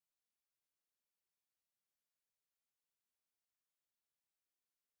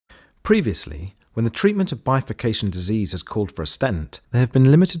Previously, when the treatment of bifurcation disease has called for a stent, there have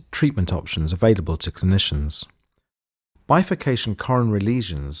been limited treatment options available to clinicians. Bifurcation coronary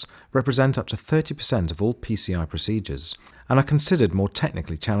lesions represent up to 30% of all PCI procedures and are considered more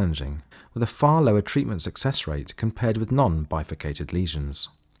technically challenging, with a far lower treatment success rate compared with non-bifurcated lesions.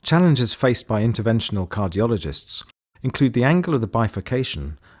 Challenges faced by interventional cardiologists include the angle of the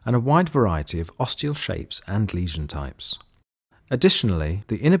bifurcation and a wide variety of osteal shapes and lesion types. Additionally,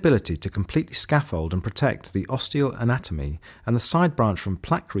 the inability to completely scaffold and protect the osteal anatomy and the side branch from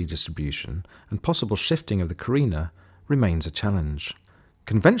plaque redistribution and possible shifting of the carina remains a challenge.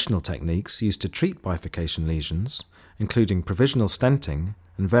 Conventional techniques used to treat bifurcation lesions, including provisional stenting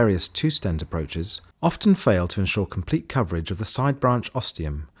and various two-stent approaches, often fail to ensure complete coverage of the side branch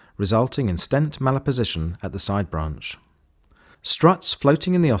ostium, resulting in stent malapposition at the side branch. Struts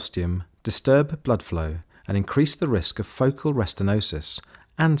floating in the ostium disturb blood flow and increase the risk of focal restenosis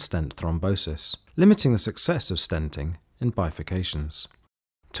and stent thrombosis, limiting the success of stenting in bifurcations.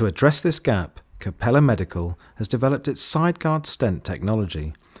 To address this gap, Cappella Medical has developed its Sideguard stent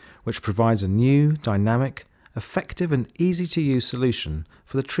technology, which provides a new, dynamic, effective and easy-to-use solution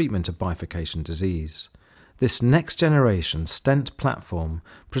for the treatment of bifurcation disease. This next-generation stent platform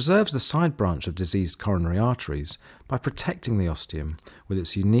preserves the side branch of diseased coronary arteries by protecting the ostium with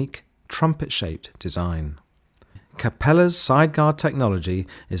its unique, trumpet-shaped design. Cappella's Sideguard technology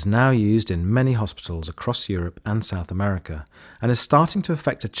is now used in many hospitals across Europe and South America and is starting to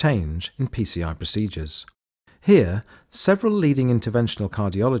effect a change in PCI procedures. Here, several leading interventional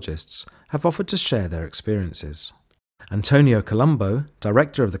cardiologists have offered to share their experiences. Antonio Colombo,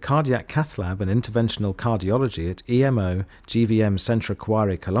 Director of the Cardiac Cath Lab and Interventional Cardiology at EMO GVM Centro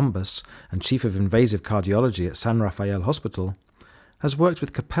Cuore Columbus and Chief of Invasive Cardiology at San Rafael Hospital, has worked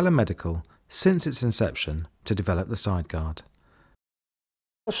with Cappella Medical since its inception to develop the Sideguard.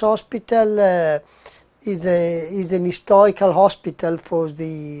 This hospital is an historical hospital for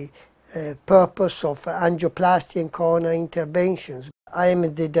the purpose of angioplasty and coronary interventions. I am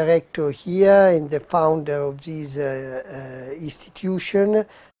the director here and the founder of this institution.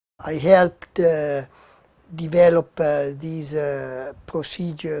 I helped develop these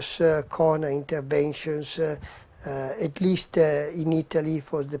procedures, coronary interventions, at least in Italy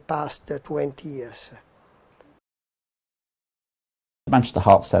for the past 20 years. The Manchester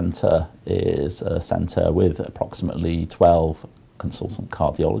Heart Centre is a centre with approximately 12 consultant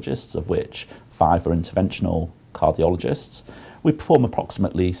cardiologists, of which 5 are interventional cardiologists. We perform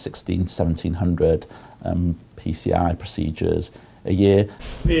approximately 1,600 to 1,700 PCI procedures a year.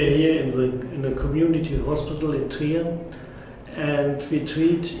 We are here in the community hospital in Trier, and we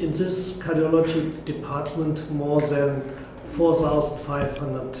treat in this cardiology department more than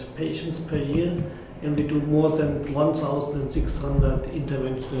 4,500 patients per year, and we do more than 1,600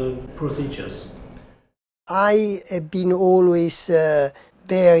 interventional procedures. I have been always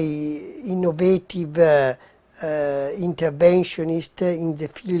very innovative interventionist in the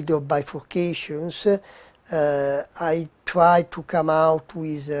field of bifurcations. I try to come out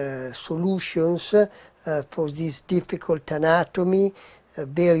with solutions for this difficult anatomy,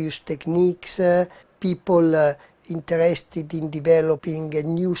 various techniques. People interested in developing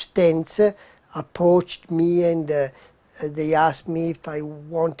new stents approached me and they asked me if I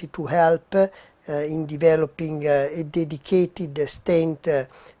wanted to help in developing a dedicated stent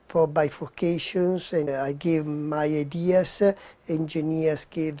for bifurcations, and I gave my ideas, engineers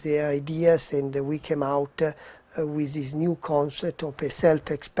gave their ideas, and we came out with this new concept of a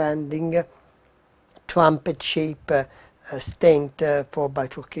self-expanding trumpet-shaped stent for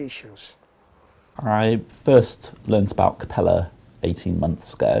bifurcations. I first learnt about Cappella 18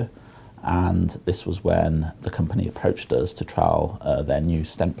 months ago, and this was when the company approached us to trial their new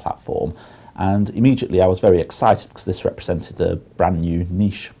stent platform. And immediately I was very excited because this represented a brand new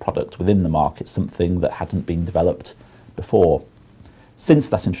niche product within the market, something that hadn't been developed before. Since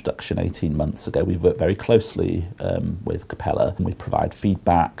that introduction 18 months ago, we've worked very closely with Cappella, and we provide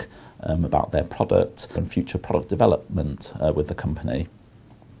feedback about their product and future product development with the company.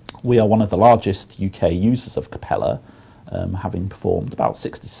 We are one of the largest UK users of Cappella, having performed about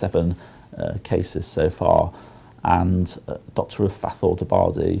 67 cases so far. And Dr. Fathor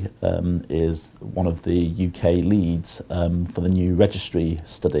Dabardi is one of the UK leads for the new registry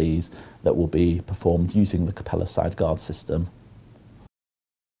studies that will be performed using the Cappella Sideguard system.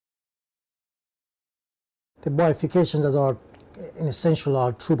 The bifurcations that are in essential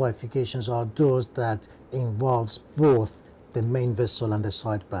are true bifurcations are those that involves both the main vessel and the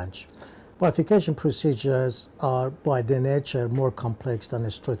side branch. Bifurcation procedures are by their nature more complex than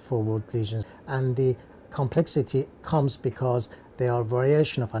a straightforward lesions, and the complexity comes because There are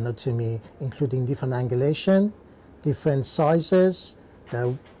variation of anatomy, including different angulation, different sizes, there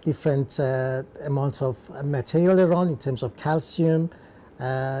are different amounts of material around in terms of calcium,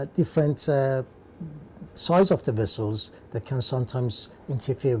 different size of the vessels that can sometimes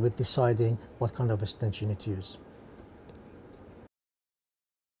interfere with deciding what kind of a stent you need to use.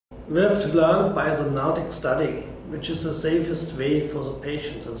 We have to learn by the Nordic study, which is the safest way for the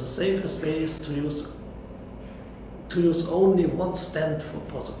patient. And the safest way is to use only one stent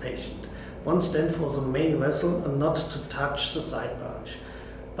for the patient. One stent for the main vessel and not to touch the side branch.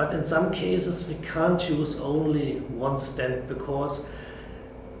 But in some cases we can't use only one stent because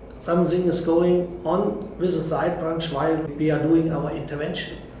something is going on with the side branch while we are doing our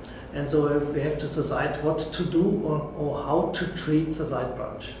intervention. And so we have to decide what to do or how to treat the side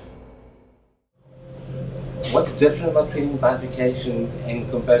branch. What's different about treating bifurcation in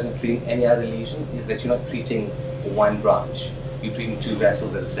comparison to treating any other lesion is that you're not treating one branch, you're treating two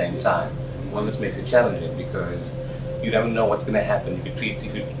vessels at the same time. Well, this makes it challenging because you don't know what's going to happen.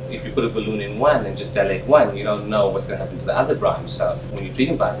 If you put a balloon in one and just dilate one, you don't know what's going to happen to the other branch. So when you're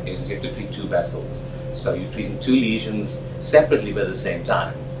treating bifurcations, you have to treat two vessels. So you're treating two lesions separately but at the same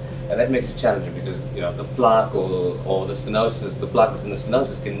time. And that makes it challenging because the plaque or the stenosis, the plaque that's in the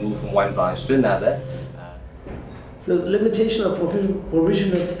stenosis can move from one branch to another. The limitation of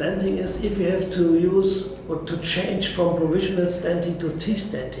provisional stenting is if you have to use or to change from provisional stenting to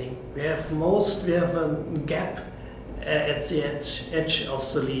T-stenting. We have a gap at the edge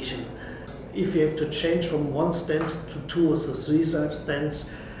of the lesion. If you have to change from one stent to two or three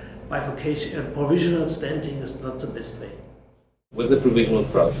stents, bifurcation, provisional stenting is not the best way. With the provisional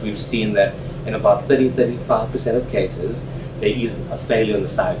approach, we've seen that in about 30-35% of cases, there is a failure in the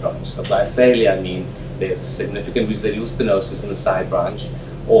side branch. So by failure, I mean there's significant residual stenosis in the side branch,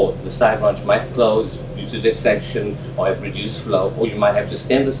 or the side branch might close due to dissection or have reduced flow, or you might have to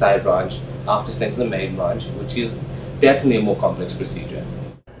stent the side branch after stenting the main branch, which is definitely a more complex procedure.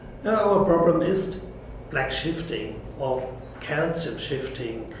 Our problem is plaque shifting or calcium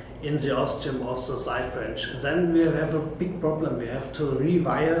shifting in the ostium of the side branch. And then we have a big problem. We have to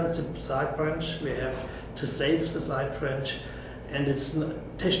rewire the side branch, we have to save the side branch, and it's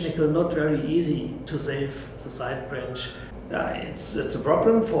technically not very easy to save the side branch. It's a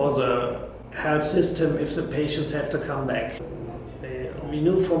problem for the health system if the patients have to come back. We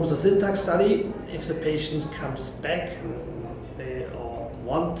knew from the syntax study, if the patient comes back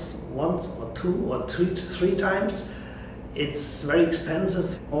once or two or three times, it's very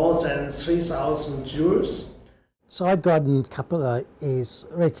expensive, more than 3,000 euros. Sideguard and Cappella is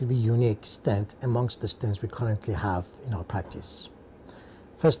a relatively unique stent amongst the stents we currently have in our practice.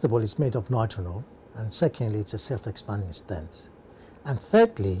 First of all, it's made of nitronol, and secondly, it's a self-expanding stent. And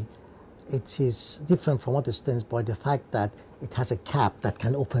thirdly, it is different from other stents by the fact that it has a cap that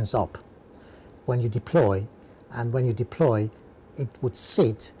can open up when you deploy, and when you deploy, it would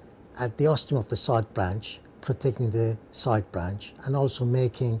sit at the ostium of the side branch, protecting the side branch and also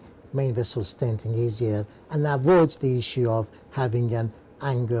making main vessel stenting easier, and avoids the issue of having an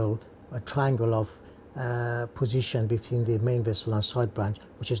angle, a triangle of position between the main vessel and side branch,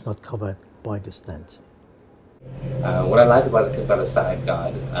 which is not covered by the stent. What I like about the Cappella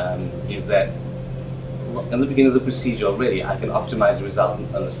Sideguard is that in the beginning of the procedure already, I can optimize the result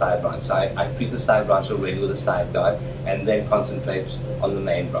on the side branch. So I treat the side branch already with a Sideguard and then concentrate on the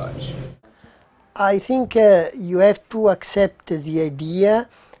main branch. I think you have to accept the idea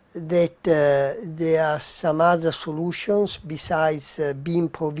that there are some other solutions besides being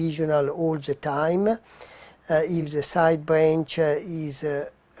provisional all the time. If the side branch is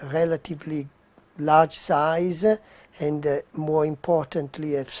relatively large size and more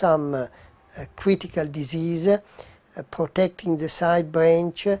importantly have some critical disease, protecting the side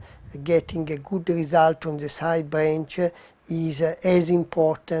branch, getting a good result on the side branch is as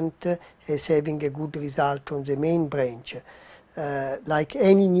important as having a good result on the main branch. Like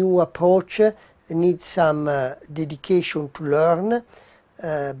any new approach, needs some dedication to learn,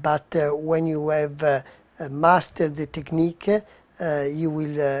 but when you have mastered the technique, you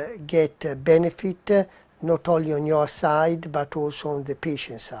will get benefit not only on your side but also on the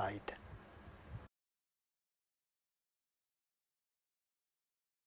patient side.